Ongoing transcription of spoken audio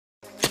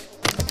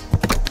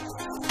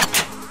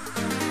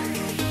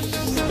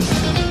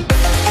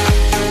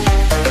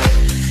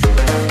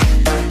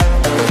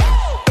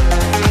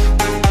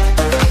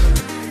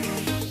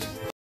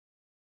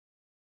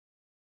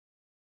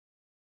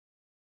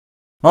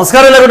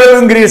നമസ്കാരം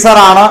എല്ലാവർക്കും ഗിരീഷ്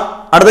സാറാണ്.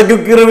 അടുത്ത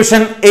ക്വിക്ക്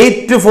റിവിഷൻ 8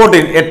 to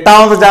 14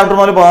 8ാമത്തെ ചാപ്റ്റർ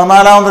മുതൽ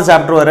 14ാമത്തെ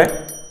ചാപ്റ്റർ വരെ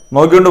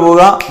നോക്കിക്കൊണ്ട്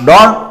പോവുക.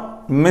 Don't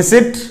miss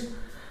it.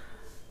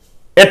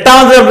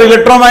 8ാമത്തെ chapter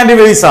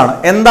electromagnetic waves ആണ്.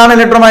 എന്താണ്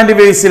electromagnetic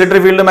waves?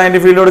 Electric field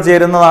magnetic ഫീൽഡോട്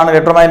ചേരുന്നതാണ്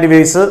ഇലക്ട്രോമാഗ്നറ്റിക്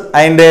വേവ്സ്.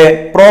 അതിന്റെ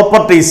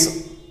പ്രോപ്പർട്ടീസ്,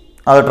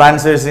 അത്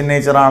ട്രാൻസ്വേഴ്സ് ഇൻ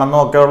നേച്ചർ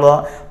ആണെന്നോ ഒക്കെയുള്ള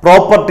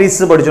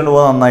പ്രോപ്പർട്ടീസ് പഠിച്ചുകൊണ്ട്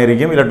പോകുന്നത്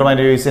നന്നായിരിക്കും.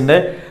 ഇലക്ട്രോമാഗ്നറ്റിക് വേവ്സിന്റെ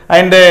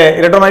അതിന്റെ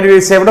ഇലക്ട്രോമാഗ്നറ്റിക്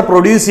വേവ്സ് എവിടെ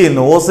പ്രൊഡ്യൂസ്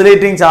ചെയ്യുന്നു?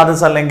 ഓസിലേറ്റിംഗ്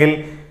ചാർജസ് അല്ലെങ്കിൽ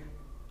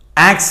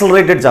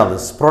accelerated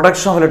charges.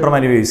 Production of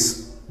electromagnetic waves,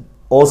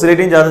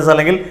 oscillating charges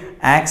അല്ലെങ്കിൽ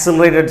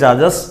ആക്സിലറേറ്റഡ്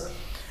ചാർജസ്.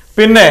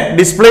 പിന്നെ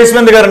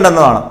ഡിസ്പ്ലേസ്മെന്റ് കറണ്ട്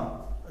എന്നതാണ്.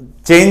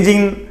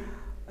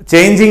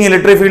 ചേഞ്ചിങ്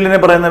ഇലക്ട്രിക് ഫീൽഡിനെ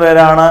പറയുന്ന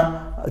പേരാണ്,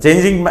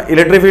 ചേഞ്ചിങ്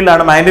ഇലക്ട്രിക്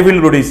ഫീൽഡാണ് മാഗ്നറ്റിക്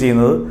ഫീൽഡ് പ്രൊഡ്യൂസ്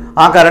ചെയ്യുന്നത്.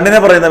 ആ കറണ്ടിനെ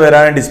പറയുന്ന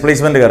പേരാണ്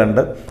ഡിസ്പ്ലേസ്മെന്റ്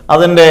കറണ്ട്.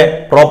 അതിന്റെ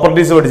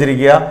പ്രോപ്പർട്ടീസ്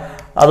പഠിച്ചിരിക്കുക.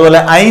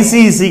 അതുപോലെ IC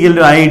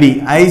 = ID.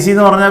 IC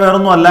എന്ന് പറഞ്ഞാൽ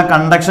വേറൊന്നും അല്ല,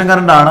 കണ്ടക്ഷൻ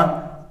കറണ്ട് ആണ്.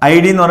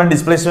 ID എന്ന് പറഞ്ഞാൽ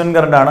ഡിസ്പ്ലേസ്മെന്റ്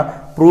കറണ്ട് ആണ്.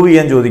 പ്രൂവ്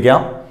ചെയ്യാൻ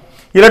ചോദിക്കാം.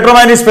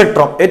 ഇലക്ട്രോമാഗ്നറ്റിക്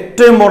സ്പെക്ട്രം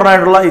ഏറ്റവും ഇമ്പോർട്ടൻ്റ്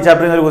ആയിട്ടുള്ള ഈ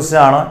ചാപ്റ്ററിൽ ഒരു ക്വസ്റ്റ്യൻ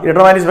ആണ്.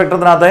 ഇലക്ട്രോമാഗ്നറ്റിക്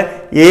സ്പെക്ട്രത്തിനകത്ത്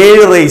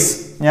 7 റേസ്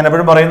ഞാൻ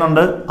എപ്പോഴും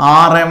പറയുന്നുണ്ട്.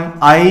 RM,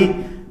 I,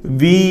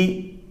 V,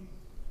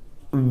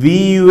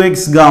 VUX,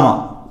 gamma,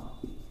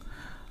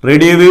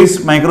 radio waves,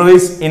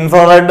 microwaves,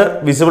 infrared,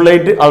 visible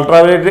light,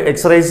 ultraviolet,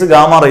 X-rays,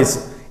 gamma rays.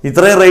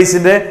 ഇത്രയും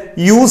റേസിന്റെ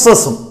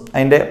യൂസസും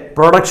അതിന്റെ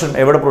പ്രൊഡക്ഷൻ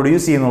എവിടെ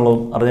പ്രൊഡ്യൂസ്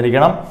ചെയ്യുന്നുള്ളതും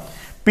അറിഞ്ഞിരിക്കണം.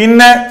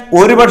 പിന്നെ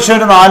ഒരു പക്ഷേ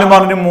ഒരു 4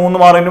 മാർക്കിനും 3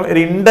 മാർക്കിനും ഒരു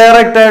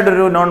ഇൻഡയറക്റ്റ്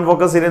ആയിട്ടൊരു നോൺ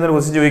ഫോക്കസ് ചെയ്യുന്ന ഒരു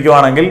question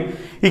ചോദിക്കുവാണെങ്കിൽ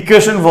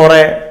equation for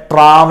A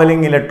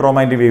travelling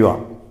electromagnetic wave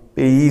ആണ്.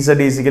 EZ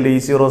 =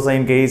 E0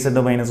 sin KZ -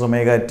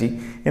 ωt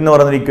എന്ന്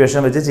പറയുന്ന ഇക്വേഷൻ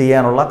വെച്ച്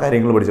ചെയ്യാനുള്ള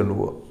കാര്യങ്ങൾ പഠിച്ചുകൊണ്ട്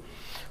പോകുക.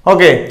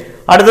 ഓക്കെ,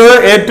 അടുത്തത്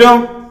ഏറ്റവും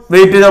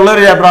വെയിറ്റേജ് ഉള്ള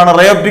ഒരു ചാപ്റ്ററാണ്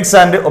ray optics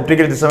and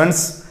optical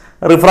disturbance.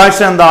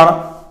 Refraction എന്താണ്,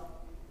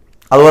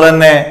 അതുപോലെ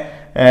തന്നെ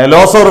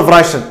loss of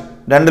refraction,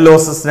 2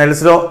 loss,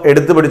 Snell's law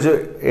എടുത്ത്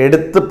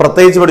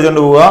പ്രത്യേകിച്ച്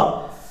പഠിച്ചുകൊണ്ട് പോവുക.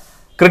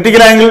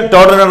 Critical angle,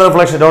 total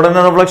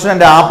reflection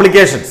and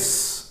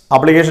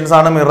applications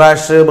ആണ്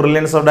mirage,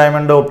 brilliance of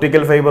diamond,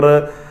 optical fibre,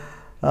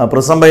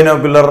 prism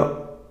binocular,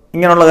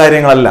 ഇങ്ങനെയുള്ള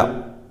കാര്യങ്ങളെല്ലാം.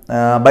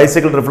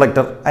 ബൈസിക്കിൾ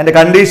റിഫ്ലക്ടർ, അതിന്റെ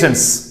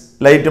conditions,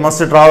 light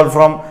must travel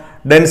from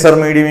denser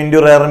medium into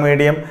rare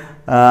medium,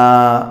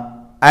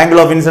 angle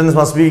of incidence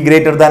must be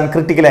greater than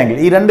critical angle.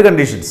 ഈ 2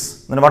 conditions.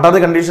 What are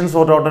the conditions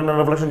for total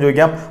reflection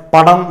ചോദിക്കാം,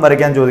 പടം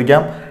വരയ്ക്കാൻ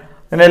ചോദിക്കാം.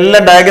 പിന്നെ എല്ലാ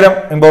ഡയഗ്രാം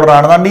ഇമ്പോർട്ടൻ്റ്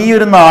ആണ്. അതുകൊണ്ട് ഈ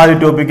ഒരു 4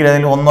 ടോപ്പിക്കിൽ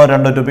ഏതെങ്കിലും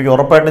 1-2 ടോപ്പിക്ക്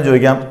ഉറപ്പായിട്ടും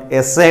ചോദിക്കാം.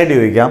 SID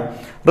ചോദിക്കാം.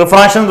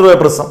 Refraction through A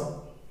prism,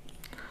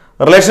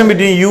 relation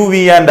between U, V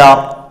and R,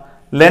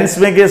 lens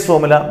makers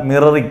formula,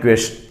 mirror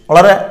equation.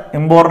 വളരെ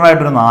ഇമ്പോർട്ടൻ്റ്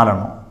ആയിട്ടൊരു 4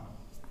 എണ്ണം.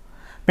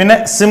 പിന്നെ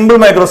സിമ്പിൾ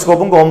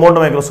മൈക്രോസ്കോപ്പും കോമ്പൗണ്ട്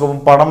മൈക്രോസ്കോപ്പും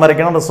പടം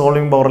വരയ്ക്കണം.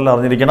 റിസോൾവിംഗ് പവറിൽ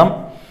അറിഞ്ഞിരിക്കണം.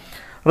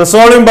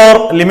 Resolving power,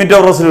 limit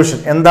of resolution.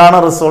 എന്താണ്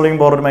റിസോൾവിംഗ്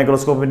പവർ?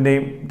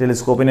 മൈക്രോസ്കോപ്പിന്റെയും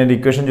ടെലിസ്കോപ്പിന്റെയും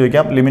ഇക്വേഷൻ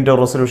ചോദിക്കാം. ലിമിറ്റ് ഓഫ്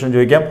റെസൊല്യൂഷൻ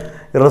ചോദിക്കാം.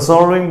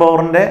 റിസോൾവിംഗ്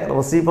പവറിന്റെ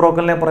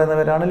റെസിപ്രോക്കലിനെ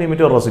പറയുന്നവരാണ്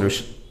limit of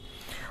resolution.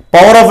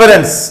 Power of A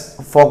lens,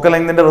 focal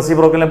ലെങ്തിന്റെ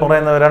റെസിപ്രോക്കലിനെ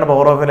പറയുന്നവരാണ്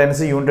power of A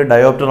lens. Unit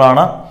dioptre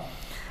ആണ്.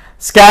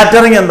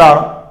 സ്കാറ്ററിംഗ്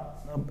എന്താണ്?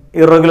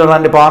 Irregular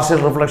and partial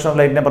reflection of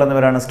ലൈറ്റിനെ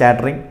പറയുന്നവരാണ്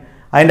സ്കാറ്ററിംഗ്.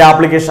 അതിന്റെ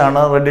ആപ്ലിക്കേഷൻ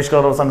ആണ് reddish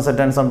colour of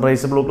sunset and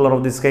sunrise, blue colour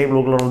of the sky,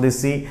 blue colour of the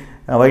see,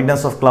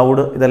 whiteness of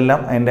cloud. ഇതെല്ലാം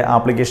അതിന്റെ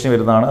application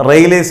വരുന്നതാണ്.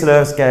 റെയ്ലേസ് law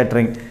of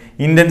scattering,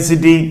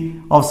 intensity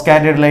of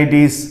scattered light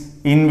is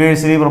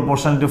inversely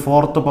proportional to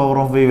 4th power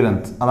of wave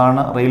length.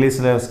 അതാണ്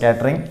റെയ്ലേസ് law of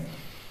scattering.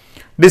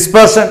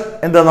 Dispersion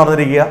എന്താണെന്ന്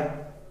പറഞ്ഞിരിക്കുക.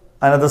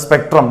 അതിനകത്ത്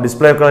spectrum,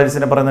 display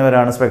കളേഴ്സിനെ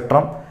പറയുന്നവരാണ്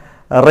spectrum.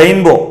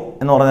 Rainbow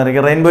എന്ന്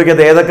പറഞ്ഞിരിക്കുക.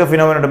 റെയിൻബോയ്ക്കകത്ത് ഏതൊക്കെ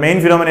ഫിനോമിന ഉണ്ട്? മെയിൻ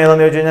ഫിനോമിന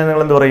ഏതാണെന്ന് ചോദിച്ചു കഴിഞ്ഞാൽ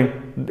നിങ്ങൾ എന്ത് പറയും?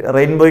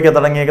 റെയിൻബോയ്ക്കകത്ത്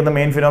അടങ്ങിയേക്കുന്ന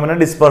മെയിൻ ഫിനോമിന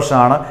ഡിസ്പെർഷൻ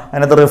ആണ്.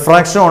 അതിനകത്ത്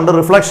റിഫ്രാക്ഷനും ഉണ്ട്,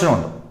 റിഫ്ലക്ഷനും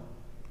ഉണ്ട്.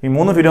 ഈ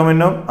 3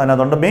 ഫിനോമിനും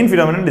അതിനകത്തുണ്ട്. മെയിൻ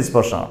ഫിനോമിന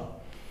ഡിസ്പെർഷൻ ആണ്.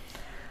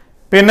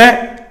 പിന്നെ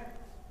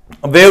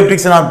wave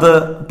ഒപ്റ്റിക്സിനകത്ത്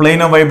plain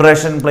of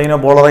vibration, plain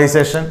of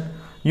polarisation,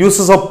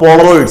 uses of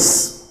polaroids.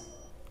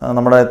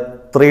 നമ്മുടെ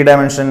 3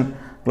 ഡയമെൻഷൻ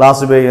ഗ്ലാസ്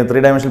ഉപയോഗിക്കുക,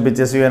 3 ഡയമെൻഷൻ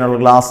പിക്ചേഴ്സ് ചെയ്യാനുള്ള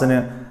ഗ്ലാസ്സിന്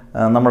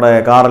നമ്മുടെ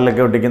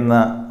കാറിലൊക്കെ ഒട്ടിക്കുന്ന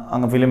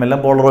ഫിലിം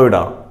എല്ലാം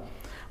പോളറോയിഡാണ്.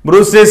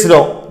 Brewster's law,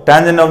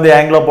 tangent of the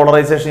angle of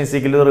polarisation is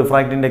equal to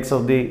refract index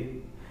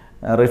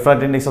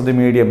of the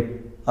medium.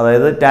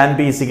 അതായത് tan P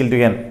 =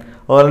 n.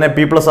 അതുപോലെ തന്നെ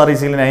P+R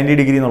 = 90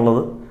 degree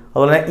എന്നുള്ളത്.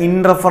 അതുപോലെ തന്നെ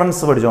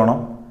ഇൻറഫറൻസ് പഠിച്ചോണം.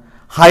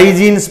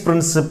 ഹൈജീൻസ്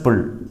പ്രിൻസിപ്പിൾ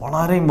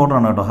വളരെ ഇമ്പോർട്ടൻ്റ്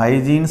ആണ് കേട്ടോ.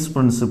 ഹൈജീൻസ്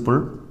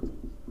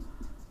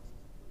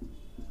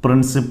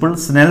പ്രിൻസിപ്പിൾ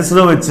സ്നെൽസ്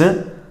ലോ വെച്ച്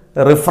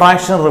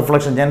റിഫ്രാക്ഷൻ,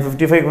 റിഫ്ലക്ഷൻ. ഞാൻ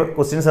 55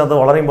 ക്വസ്റ്റ്യൻസിനകത്ത്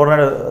വളരെ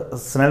ഇമ്പോർട്ടൻ്റ്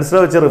സ്നെൽസ്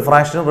ലോ വെച്ച്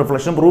റിഫ്രാക്ഷനും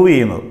റിഫ്ലക്ഷൻ പ്രൂവ്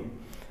ചെയ്യുന്നത്.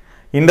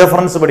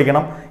 ഇൻഡഫറൻസ്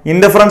പഠിക്കണം.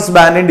 ഇൻഡഫറൻസ്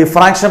ബാൻഡും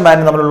ഡിഫ്രാക്ഷൻ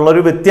ബാൻഡും തമ്മിലുള്ള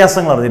ഒരു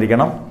വ്യത്യാസങ്ങൾ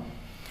അറിഞ്ഞിരിക്കണം.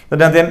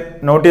 ഇതിനകത്ത് ഞാൻ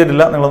നോട്ട്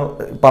ചെയ്തിട്ടില്ല, നിങ്ങൾ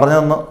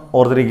പറഞ്ഞതെന്ന്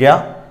ഓർത്തിരിക്കുക.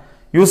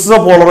 Uses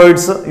of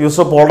polaroids, use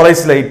of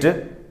polarise light.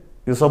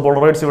 Use of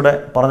polaroids ഇവിടെ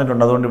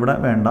പറഞ്ഞിട്ടുണ്ട്, അതുകൊണ്ട് ഇവിടെ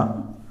വേണ്ട.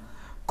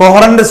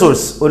 കൊഹറന്റ്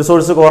സോഴ്സ്, ഒരു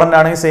സോഴ്സ് കൊഹറന്റ്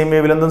ആണെങ്കിൽ സെയിം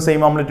വേവ് ലെങ്തും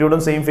സെയിം ആംപ്ലിറ്റ്യൂഡും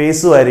സെയിം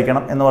ഫേസും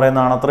ആയിരിക്കണം എന്ന്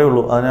പറയുന്നതാണ്. അത്രയേ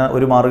ഉള്ളൂ, അതിന്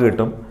 1 മാർക്ക്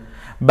കിട്ടും.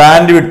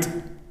 ബാൻഡ് വിഡ്ത്ത്,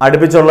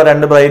 അടുപ്പിച്ചുള്ള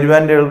 2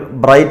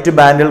 ബ്രൈറ്റ്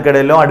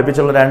ബാൻഡുകൾക്കിടയിലോ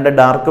അടുപ്പിച്ചുള്ള 2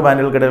 ഡാർക്ക്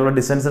ബാൻഡുകൾക്കിടയിലുള്ള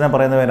ഡിസ്റ്റൻസിനെ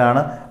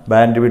പറയുന്നവരാണ്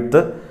ബാൻഡ് വിഡ്ത്ത്.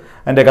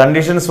 അതിൻ്റെ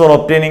conditions for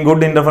obtaining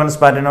good interference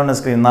pattern on A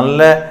screen. നല്ല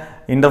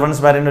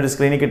ഇൻറ്റർഫറൻസ് പാറ്റേൺ ഒരു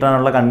സ്ക്രീനിൽ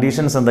കിട്ടാനുള്ള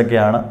കണ്ടീഷൻസ്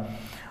എന്തൊക്കെയാണ്?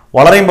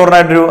 വളരെ ഇമ്പോർട്ടൻ്റ്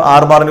ആയിട്ടൊരു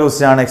 6 മാർക്കിൻ്റെ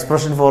ക്വസ്റ്റ്യൻ ആണ്.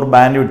 Expression for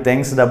band width,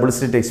 Young's double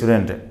slit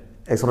experiment.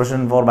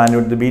 Expression for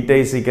bandwidth beta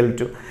is equal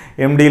to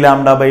M D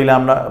lambda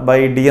by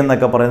D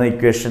എന്നൊക്കെ പറയുന്ന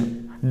equation,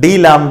 D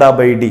lambda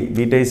by D,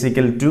 beta is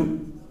equal to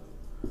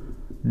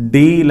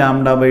D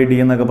lambda by D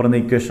എന്നൊക്കെ പറയുന്ന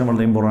equation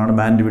വളരെ important ആണ്,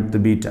 bandwidth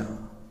beta.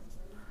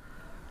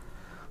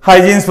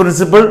 Hygienes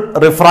principle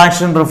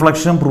refraction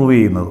reflection prove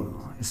ചെയ്യുന്നത്,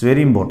 it's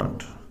very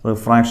important.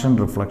 Refraction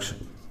reflection,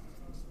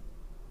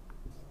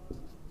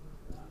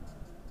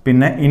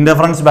 പിന്നെ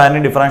interference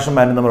ബാൻഡും ഡിഫറാക്ഷൻ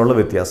ബാൻഡും തമ്മിലുള്ള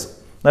വ്യത്യാസം.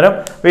 അന്നേരം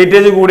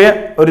വെയിറ്റേജ് കൂടിയ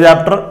ഒരു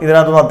ചാപ്റ്റർ,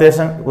 ഇതിനകത്തുനിന്ന്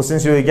അത്യാവശ്യം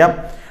ക്വസ്റ്റ്യൻസ് ചോദിക്കാം.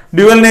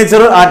 Dual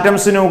nature,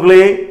 atoms,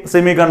 nuclei,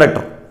 semi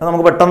conductor,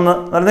 നമുക്ക് പെട്ടെന്ന്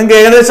നിങ്ങൾക്ക്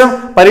ഏകദേശം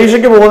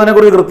പരീക്ഷയ്ക്ക് പോകുന്നതിനെ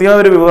കുറിച്ച് കൃത്യമായ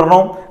ഒരു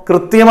വിവരണവും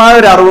കൃത്യമായ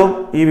ഒരു അറിവും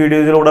ഈ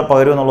വീഡിയോയിലൂടെ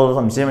പകരും എന്നുള്ളത്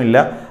സംശയമില്ല.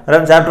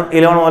 അന്നേരം ചാപ്റ്റർ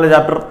 11 മുതൽ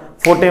ചാപ്റ്റർ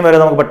 14 വരെ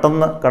നമുക്ക്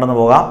പെട്ടെന്ന് കടന്നു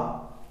പോകാം.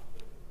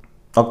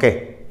 ഓക്കെ,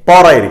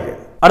 പവറായിരിക്കും.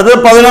 അടുത്തത്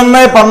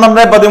 11,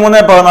 12,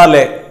 13,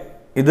 14.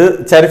 ഇത്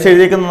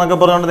ചരിച്ചെഴുതിയേക്കുന്നതൊക്കെ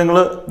പറഞ്ഞുകൊണ്ട് നിങ്ങൾ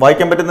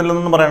വായിക്കാൻ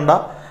പറ്റുന്നില്ലെന്നൊന്നും പറയണ്ട,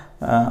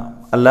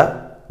 അല്ല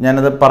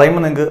ഞാനത്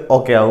പറയുമ്പോൾ നിങ്ങൾക്ക്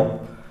ഓക്കെ ആവും.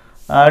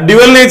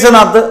 ഡ്യുവൽ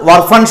നേച്ചറിനകത്ത്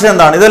വർക്ക് ഫംഗ്ഷൻ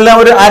എന്താണ്, ഇതെല്ലാം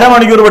ഒരു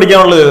അരമണിക്കൂർ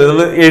പഠിക്കാനുള്ളത്.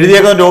 ഇത്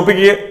എഴുതിയേക്കുന്ന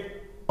ടോപ്പിക്ക്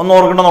ഒന്ന്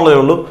ഓർക്കണമെന്നുള്ളതേ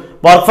ഉള്ളൂ.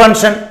 വർക്ക്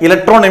ഫംഗ്ഷൻ,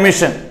 ഇലക്ട്രോൺ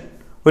എമിഷൻ,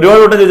 ഒരുപാട്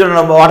വട്ടം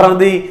ചോദിച്ചിട്ടുണ്ട്. What are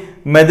the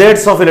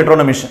methods of electron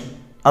emission?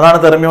 അതാണ്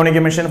thermionic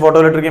emission, photo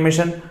electric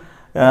emission,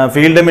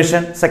 field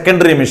emission,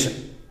 secondary emission.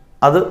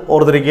 അത്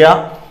ഓർത്തിരിക്കുക.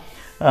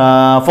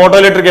 ഫോട്ടോ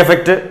ഇലക്ട്രിക്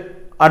എഫക്റ്റ്,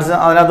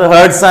 അതിനകത്ത്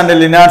ഹേർട്സ് ആൻഡ്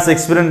ലിനാർഡ്സ്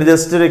എക്സ്പെരിമെന്റ്,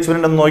 ജസ്റ്റ് ഒരു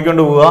എക്സ്പെരിമെന്റ് ഒന്ന്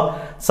നോക്കിക്കൊണ്ട് പോവുക.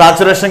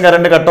 Saturation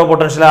current, cut off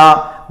potential, ആ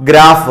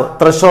graph,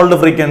 threshold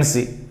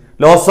frequency,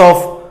 loss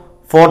of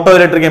photo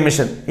electric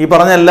emission, ഈ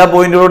പറഞ്ഞ എല്ലാ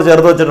പോയിന്റുകളോട്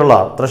ചേർത്ത്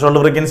വെച്ചിട്ടുള്ളതാണ്. Threshold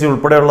frequency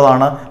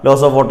ഉൾപ്പെടെയുള്ളതാണ്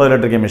loss of photo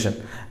electric emission.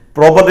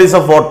 Properties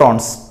of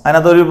photons,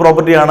 അതിനകത്തൊരു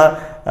പ്രോപ്പർട്ടിയാണ്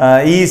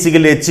E =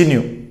 h nu,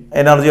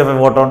 energy of A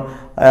photon.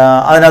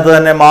 അതിനകത്ത്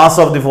തന്നെ മാസ്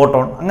ഓഫ് ദി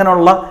ഫോട്ടോൺ,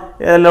 അങ്ങനെയുള്ള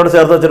എല്ലാം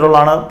ചേർത്ത്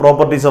വെച്ചിട്ടുള്ളതാണ്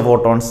properties of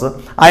photons.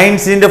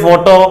 ഐൻസ്റ്റീൻ്റെ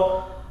photo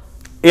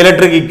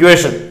electric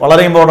equation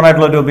വളരെ ഇമ്പോർട്ടൻ്റ്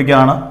ആയിട്ടുള്ള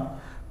ടോപ്പിക്കാണ്.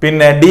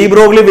 പിന്നെ ഡി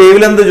ബ്രോഗ്ലി വേവ്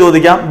ലെന്ത്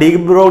ചോദിക്കാം. D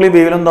Broglie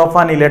wave length of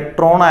an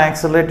electron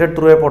accelerated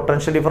through A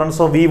potential difference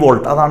of V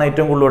volt, അതാണ്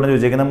ഏറ്റവും കൂടുതൽ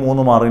ചോദിക്കുന്നത്.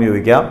 3 മാർക്കിന്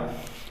ചോദിക്കാം.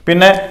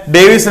 പിന്നെ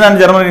ഡേവിസൺ ആൻഡ്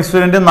ജർമ്മൻ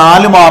എക്സ്പെരിമെന്റ്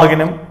 4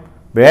 മാർക്കിനും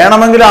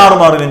വേണമെങ്കിൽ 6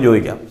 മാർക്കിനും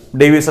ചോദിക്കാം.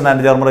 ഡേവിസൺ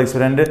ആൻഡ് ജർമ്മൻ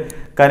എക്സ്പെരിമെന്റ്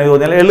കാര്യം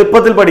തോന്നിയാൽ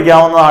എളുപ്പത്തിൽ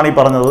പഠിക്കാവുന്നതാണ് ഈ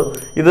പറഞ്ഞത്.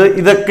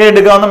 ഇതൊക്കെ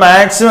എടുക്കാവുന്ന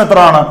മാക്സിമം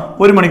എത്രയാണ്,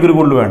 1 മണിക്കൂർ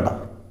കൂടുതൽ വേണ്ട.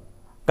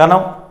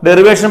 കാരണം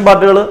ഡെറിവേഷൻ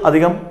പാർട്ടുകൾ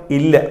അധികം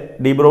ഇല്ല,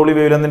 ഡി ബ്രോഗ്ലി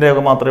വേവ് ലെന്തിൻ്റെ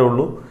ഒക്കെ മാത്രമേ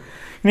ഉള്ളൂ.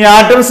 ഇനി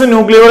ആറ്റംസ്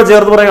ന്യൂക്ലിയോട്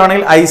ചേർത്ത്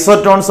പറയുകയാണെങ്കിൽ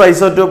ഐസോട്ടോൺസ്,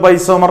 ഐസോറ്റോപ്പ്,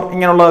 ഐസോമർ,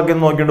 ഇങ്ങനെയുള്ളതൊക്കെ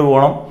നോക്കിയിട്ട്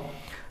പോകണം.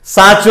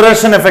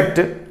 Saturation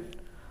effect,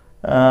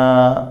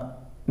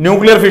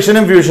 nuclear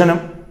ഫിഷനും ഫ്യൂഷനും,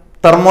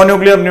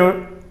 thermonuclear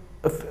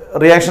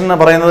reaction എന്ന്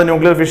പറയുന്നത്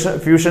ന്യൂക്ലിയർ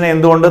ഫ്യൂഷനെ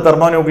എന്തുകൊണ്ട്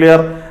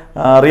തെർമോന്യൂക്ലിയർ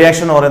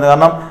റിയാക്ഷൻ എന്ന് പറയുന്നത്,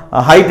 കാരണം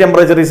high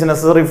temperature is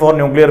necessary for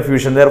nuclear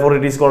fusion, therefore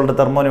it is called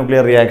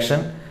thermonuclear reaction.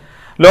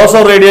 Loss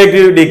of radio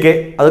active decay,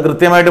 അത്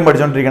കൃത്യമായിട്ടും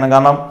പഠിച്ചുകൊണ്ടിരിക്കണം.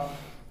 കാരണം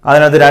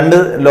അതിനകത്ത് 2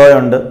 ലോ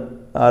ഉണ്ട്,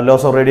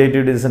 ലോസ് ഓഫ്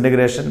റേഡിയേറ്റീവ്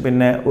ഡിസിൻറ്റഗ്രേഷൻ,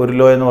 പിന്നെ ഒരു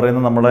ലോ എന്ന്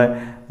പറയുന്നത് നമ്മുടെ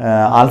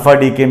ആൽഫ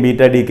ഡിക്കെയും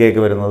ബീറ്റ ഡിക്കെ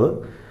ഒക്കെ വരുന്നത്.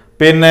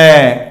 പിന്നെ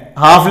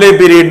ഹാഫ് ലൈഫ്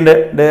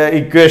പീരീഡിൻ്റെ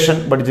ഇക്വേഷൻ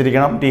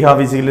പഠിച്ചിരിക്കണം. ടി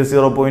ഹാഫ് ഈസ്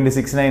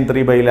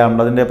 0.693/λ,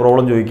 അതിൻ്റെ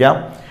പ്രോബ്ലം ചോദിക്കാം.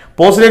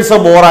 Postulates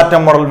of bore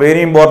atom model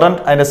very important.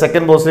 അതിൻ്റെ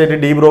second postulate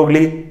D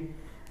Broglie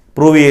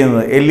prove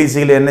ചെയ്യുന്നത്, L =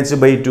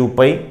 NH/2π.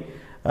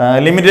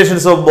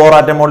 Limitations of bore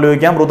atom model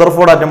ചോദിക്കാം.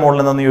 റുദർഫോർഡ് ആറ്റം മോഡൽ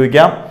എന്താണെന്ന്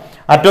ചോദിക്കാം.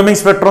 അറ്റോമിക്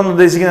സ്പെക്ട്രം എന്ന്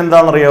ഉദ്ദേശിക്കുന്നത്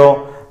എന്താണെന്നറിയോ,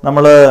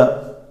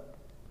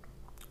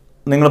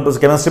 നിങ്ങൾ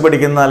കെമിസ്ട്രി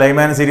പഠിക്കുന്ന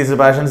Lyman series,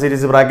 passion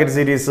series, bracket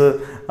series,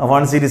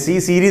 fun series, ഈ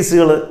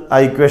സീരീസുകൾ ആ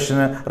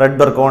ഇക്വേഷന്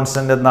റെഡ്ബർഗ്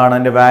കോൺസ്റ്റന്റ് എന്താണ്,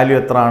 അതിൻ്റെ വാല്യൂ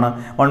എത്രയാണ്,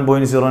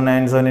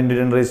 1.097 ×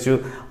 10⁻⁻²,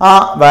 ആ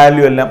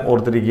വാല്യൂ എല്ലാം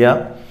ഓർത്തിരിക്കുക.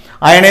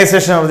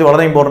 അയണൈസേഷൻ എനർജി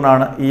വളരെ ഇമ്പോർട്ടൻ്റ്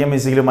ആണ്. EM =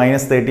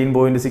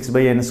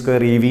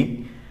 -13.6/n² eV.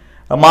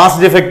 Mass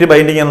defect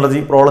binding energy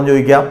problem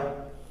ചോദിക്കാം.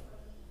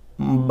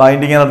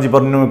 ബൈൻഡിങ് എനർജി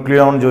പെർ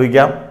ന്യൂക്ലിയോൺ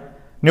ചോദിക്കാം.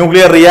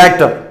 ന്യൂക്ലിയർ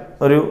റിയാക്ടർ,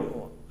 ഒരു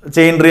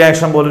ചെയിൻ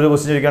റിയാക്ഷൻ പോലൊരു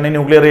ക്വസ്റ്റ്യൻ ചോദിക്കുകയാണെങ്കിൽ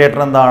ന്യൂക്ലിയർ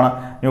റിയാക്ടർ എന്താണ്,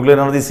 ന്യൂക്ലിയർ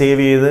എനർജി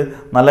സേവ് ചെയ്ത്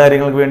നല്ല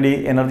കാര്യങ്ങൾക്ക് വേണ്ടി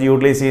എനർജി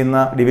യൂട്ടിലൈസ് ചെയ്യുന്ന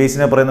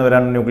ഡിവൈസിനെ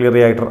പറയുന്നവരാണ് ന്യൂക്ലിയർ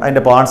റിയാക്ടർ.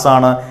 അതിൻ്റെ പാർട്സ്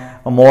ആണ്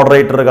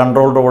moderator,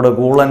 control road,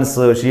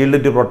 കൂളൻസ്, shield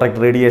to protect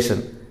radiation.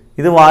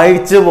 ഇത്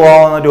വായിച്ച്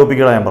പോകാവുന്ന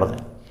ടോപ്പിക്കുകളാണ് ഞാൻ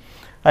പറഞ്ഞത്.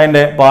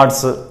 അതിൻ്റെ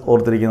പാർട്സ്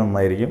ഓർത്തിരിക്കുന്നത്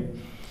നന്നായിരിക്കും.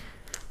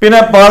 പിന്നെ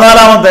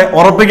 14ാമത്തെ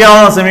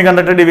ഉറപ്പിക്കാവുന്ന സെമി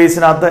കണ്ടക്ടർ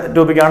ഡിവൈസിനകത്ത്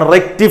ടോപ്പിക്കാണ്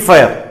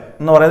റെക്ടിഫയർ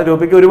എന്ന് പറയുന്ന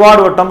ടോപ്പിക്ക്. ഒരുപാട്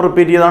വട്ടം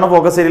റിപ്പീറ്റ് ചെയ്താണ്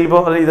ഫോക്കസ് ഏരിയയിൽ.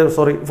 ഇപ്പോൾ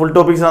ഫുൾ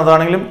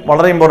ടോപ്പിക്സിനകത്താണെങ്കിലും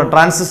വളരെ ഇമ്പോർട്ടൻറ്റ്.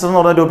 ട്രാൻസിസ്റ്റർ എന്ന്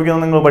പറയുന്ന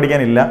ടോപ്പിക്കൊന്നും നിങ്ങൾ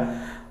പഠിക്കാനില്ല.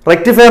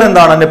 റെക്ടിഫയർ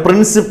എന്താണ്, അതിൻ്റെ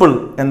പ്രിൻസിപ്പിൾ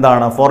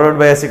എന്താണ്, ഫോർവേഡ്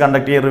ബയസ്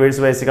കണ്ടക്ട് ചെയ്യും,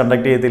 റിവേഴ്സ് ബയസ്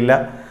കണ്ടക്ട് ചെയ്യത്തില്ല.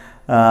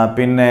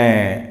 പിന്നെ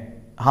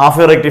ഹാഫ്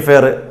വേവ്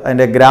റെക്ടിഫയർ,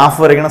 അതിൻ്റെ ഗ്രാഫ്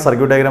വരയ്ക്കണം,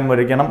 സർക്യൂട്ട് ഡയഗ്രാം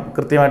വരയ്ക്കണം,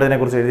 കൃത്യമായിട്ട്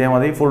അതിനെക്കുറിച്ച് എഴുതിയാൽ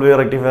മതി. ഫുൾ വേവ്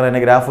റെക്ടിഫയർ,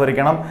 അതിൻ്റെ ഗ്രാഫ്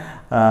വരയ്ക്കണം,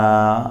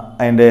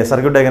 അതിൻ്റെ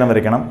സർക്യൂട്ട് ഡയഗ്രാം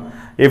വരയ്ക്കണം.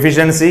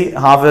 എഫിഷ്യൻസി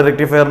ഹാഫ് വേവ്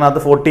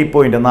റെക്ടിഫയറിനകത്ത്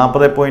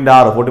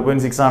 40.6,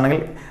 40.6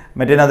 ആണെങ്കിൽ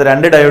മറ്റേതിനകത്ത്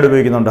 2 ഡയോഡ്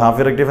ഉപയോഗിക്കുന്നുണ്ട്. ഹാഫ്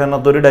വേവ്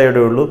റെക്ടിഫയറിനകത്ത് 1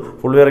 ഡയോഡേ ഉള്ളൂ.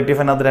 ഫുൾ വേവ്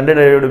റെക്ടിഫയറിനകത്ത് 2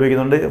 ഡയോഡ്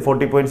ഉപയോഗിക്കുന്നുണ്ട്.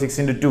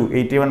 40.6 × 2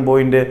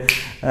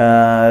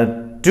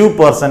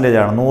 81.2%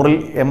 ആണ്. 100ൽ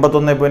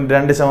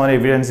 81.2%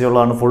 എഫിഷ്യൻസി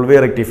ഉള്ളതാണ് ഫുൾ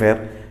വേവ് റെക്ടിഫയർ.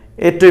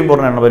 ഏറ്റവും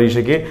ഇമ്പോർട്ടൻ്റ് ആണ്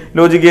പരീക്ഷയ്ക്ക്.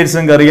 ലോജിക് ഗേറ്റ്സ്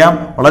നിങ്ങൾക്ക് അറിയാം,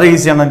 വളരെ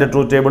ഈസിയാണ് അതിൻ്റെ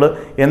ട്രൂത്ത് ടേബിൾ.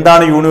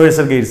 എന്താണ്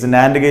യൂണിവേഴ്സൽ ഗേറ്റ്സ്?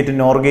 നാൻഡ് ഗേറ്റും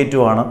നോർ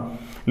ഗേറ്റും ആണ്.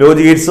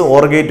 ലോജിക് ഗേറ്റ്സ്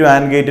ഓർ ഗേറ്റും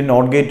ആൻഡ് ഗേറ്റും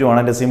നോട്ട് ഗേറ്റും ആണ്.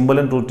 അതിൻ്റെ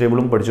സിമ്പിളും ട്രൂത്ത്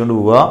ടേബിളും പഠിച്ചുകൊണ്ട്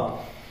പോവുക.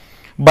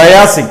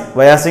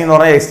 ബയാസിങ് എന്ന്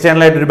പറഞ്ഞാൽ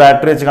എക്സ്റ്റേണലായിട്ട് ഒരു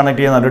ബാറ്ററി വെച്ച് കണക്ട്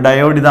ചെയ്യുന്ന ഒരു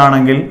ഡയോഡ്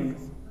ഇതാണെങ്കിൽ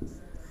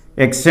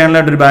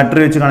എക്സ്റ്റേണലായിട്ട് ഒരു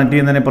ബാറ്ററി വെച്ച് കണക്ട്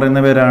ചെയ്യുന്നതിനെ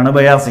പറയുന്ന പേരാണ്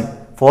ബയാസിങ്.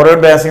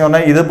 ഫോർവേഡ് ബയാസിങ് എന്ന്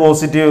പറഞ്ഞാൽ ഇത്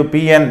പോസിറ്റീവ്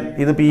PN,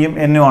 ഇത് Pയും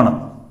Nനും ആണ്.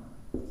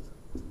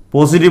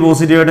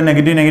 പോസിറ്റീവായിട്ട്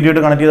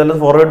നെഗറ്റീവായിട്ട് കണക്ട് ചെയ്താൽ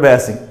ഫോർവേഡ്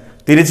ബയാസിങ്.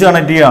 തിരിച്ച്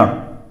കണക്ട് ചെയ്യുകയാണ്,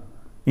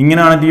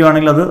 ഇങ്ങനെ കണക്ട്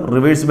ചെയ്യുകയാണെങ്കിൽ അത്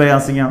റിവേഴ്സ്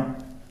ബയാസിങ് ആണ്.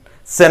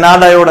 സെനാ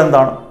ഡയോഡ്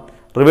എന്താണ്?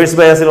 റിവേഴ്സ്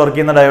ബയാസിൽ വർക്ക്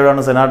ചെയ്യുന്ന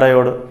ഡയോഡാണ് സെനാ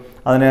ഡയോഡ്.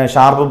 അതിന്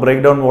ഷാർപ്പ്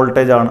ബ്രേക്ക് ഡൗൺ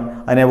വോൾട്ടേജ് ആണ്.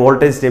 അതിനെ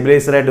വോൾട്ടേജ്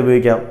സ്റ്റെബിലൈസറായിട്ട്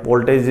ഉപയോഗിക്കാം,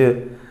 വോൾട്ടേജ്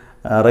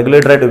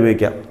റെഗുലേറ്ററായിട്ട്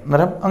ഉപയോഗിക്കാം.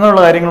 അന്നേരം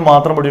അങ്ങനെയുള്ള കാര്യങ്ങൾ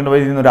മാത്രം പഠിച്ചിട്ട്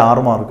പോയി ഇതിന് ഒരു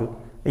 6 മാർക്ക്,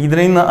 ഇതിൽ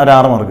നിന്ന് ഒരു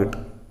 6 മാർക്ക്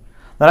കിട്ടും.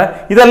 അന്നേരം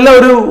ഇതെല്ലാം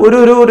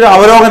ഒരു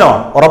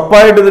അവലോകനമാണ്.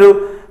 ഉറപ്പായിട്ട് ഇതൊരു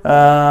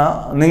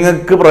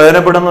നിങ്ങൾക്ക്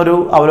പ്രയോജനപ്പെടുന്ന ഒരു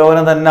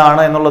അവലോകനം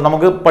തന്നെയാണ് എന്നുള്ളത്.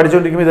 നമുക്ക്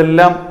പഠിച്ചുകൊണ്ടിരിക്കുമ്പോൾ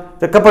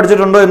ഇതൊക്കെ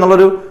പഠിച്ചിട്ടുണ്ടോ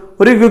എന്നുള്ളൊരു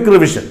ക്വിക്ക്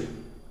റിവിഷൻ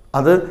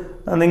അത്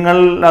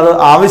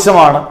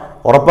ആവശ്യമാണ്.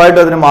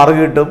 ഉറപ്പായിട്ടും അതിന് മാർക്ക്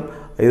കിട്ടും.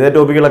 ഇതേ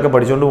ടോപ്പിക്കുകളൊക്കെ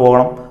പഠിച്ചുകൊണ്ട്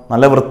പോകണം.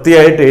 നല്ല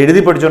വൃത്തിയായിട്ട്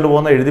എഴുതി പഠിച്ചുകൊണ്ട്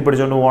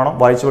പോകണം.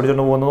 വായിച്ച്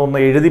പഠിച്ചുകൊണ്ട് പോകുന്നത് ഒന്ന്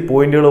എഴുതി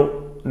പോയിന്റുകൾ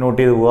നോട്ട്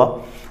ചെയ്ത് പോവുക.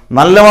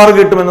 നല്ല മാർക്ക്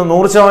കിട്ടുമെന്ന്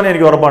 100%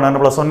 എനിക്ക് ഉറപ്പാണ്.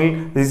 കാരണം +1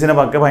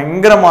 ഫിസിക്സിനൊക്കെ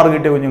ഭയങ്കര മാർക്ക്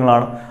കിട്ടിയ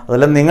കുഞ്ഞുങ്ങളാണ്.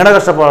 അതെല്ലാം നിങ്ങളുടെ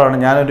കഷ്ടപ്പാടാണ്.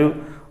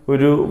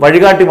 ഞാനൊരു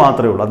വഴികാട്ടി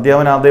മാത്രമേ ഉള്ളൂ.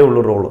 അധ്യാപനം അതേ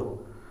ഉള്ളൂ റോള്,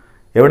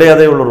 എവിടെ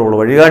അതേ ഉള്ളൂ റോള്.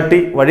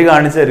 വഴി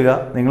കാണിച്ചു തരിക.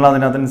 നിങ്ങൾ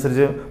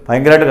അതിനകത്തനുസരിച്ച്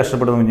ഭയങ്കരമായിട്ട്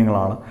കഷ്ടപ്പെടുന്ന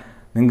കുഞ്ഞുങ്ങളാണ്.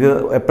 നിങ്ങൾക്ക്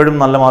എപ്പോഴും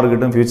നല്ല മാർക്ക്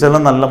കിട്ടും.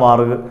 ഫ്യൂച്ചറിലും നല്ല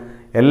മാർക്ക്,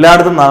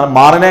 എല്ലായിടത്തും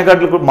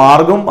മാറിനേക്കാട്ടിൽ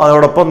മാർക്കും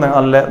അതോടൊപ്പം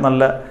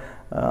നല്ല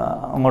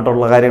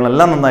അങ്ങോട്ടുള്ള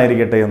കാര്യങ്ങളെല്ലാം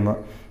നന്നായിരിക്കട്ടെ എന്ന്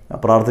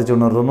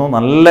പ്രാർത്ഥിച്ചുകൊണ്ട് നിർത്തുന്നു.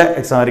 നല്ല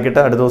എക്സാം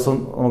ആയിരിക്കട്ടെ. അടുത്ത ദിവസം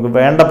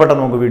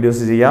നമുക്ക്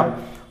വീഡിയോസ് ചെയ്യാം.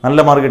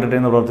 നല്ല മാർക്ക് കിട്ടട്ടെ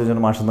എന്ന്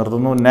പ്രാർത്ഥിച്ചുകൊണ്ട് മാഷ്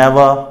നിർത്തുന്നു.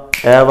 Never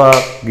ever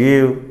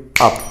give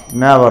up.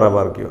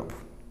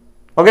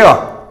 Okay വാ.